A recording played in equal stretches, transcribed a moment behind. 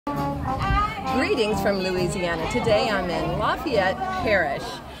Greetings from Louisiana. Today I'm in Lafayette Parish.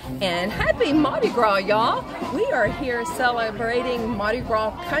 And happy Mardi Gras, y'all! We are here celebrating Mardi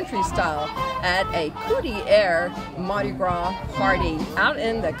Gras country style at a Courir de Mardi Gras party out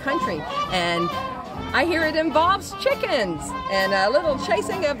in the country. And I hear it involves chickens and a little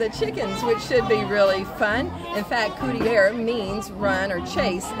chasing of the chickens, which should be really fun. In fact, courir means run or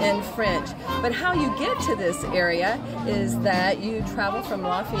chase in French. But how you get to this area is that you travel from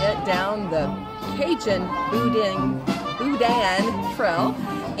Lafayette down the Cajun Boudin Trail.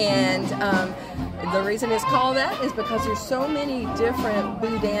 And the reason it's called that is because there's so many different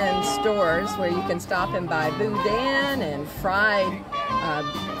boudin stores where you can stop and buy boudin and fried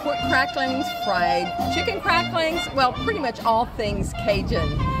pork cracklings, fried chicken cracklings, well, pretty much all things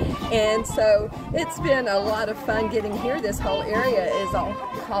Cajun. And so it's been a lot of fun getting here. This whole area is all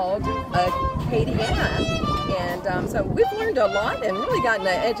called Acadiana. And so we've learned a lot and really gotten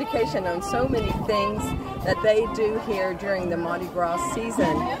an education on so many things that they do here during the Mardi Gras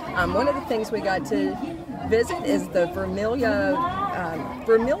season. One of the things we got to visit is the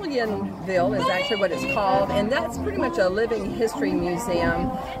Vermilionville is actually what it's called, and that's pretty much a living history museum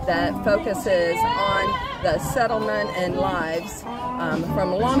that focuses on the settlement and lives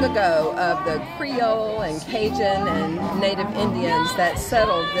from long ago of the Creole and Cajun and Native Indians that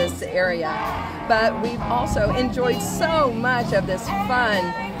settled this area. But we've also enjoyed so much of this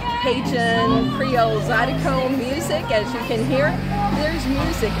fun Cajun, Creole, Zydeco music. As you can hear, there's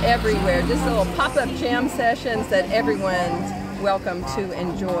music everywhere, just little pop-up jam sessions that everyone's welcome to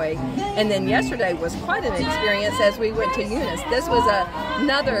enjoy. And then yesterday was quite an experience as we went to Eunice. This was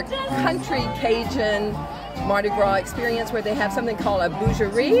another country Cajun Mardi Gras experience where they have something called a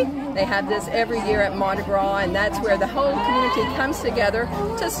boucherie. They have this every year at Mardi Gras, and that's where the whole community comes together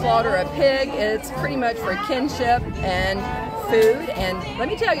to slaughter a pig. It's pretty much for kinship and food, and let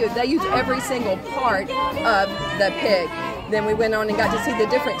me tell you, they use every single part of the pig. Then we went on and got to see the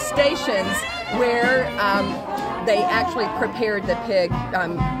different stations where they actually prepared the pig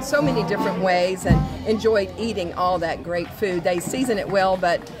so many different ways and enjoyed eating all that great food. They season it well,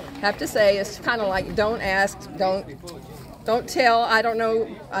 but have to say it's kind of like don't ask, don't tell. I don't know,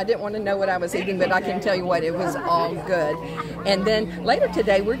 I didn't want to know what I was eating, but I can tell you what, it was all good. And then later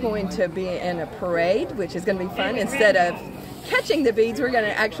today we're going to be in a parade, which is going to be fun. Instead of catching the beads, we're going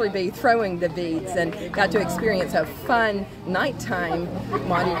to actually be throwing the beads, and got to experience a fun nighttime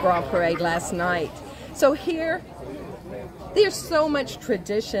Mardi Gras parade last night. So here, there's so much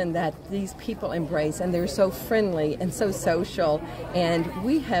tradition that these people embrace, and they're so friendly and so social, and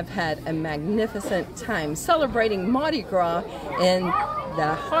we have had a magnificent time celebrating Mardi Gras in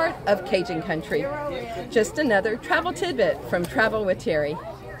the heart of Cajun Country. Just another travel tidbit from Travel with Terri.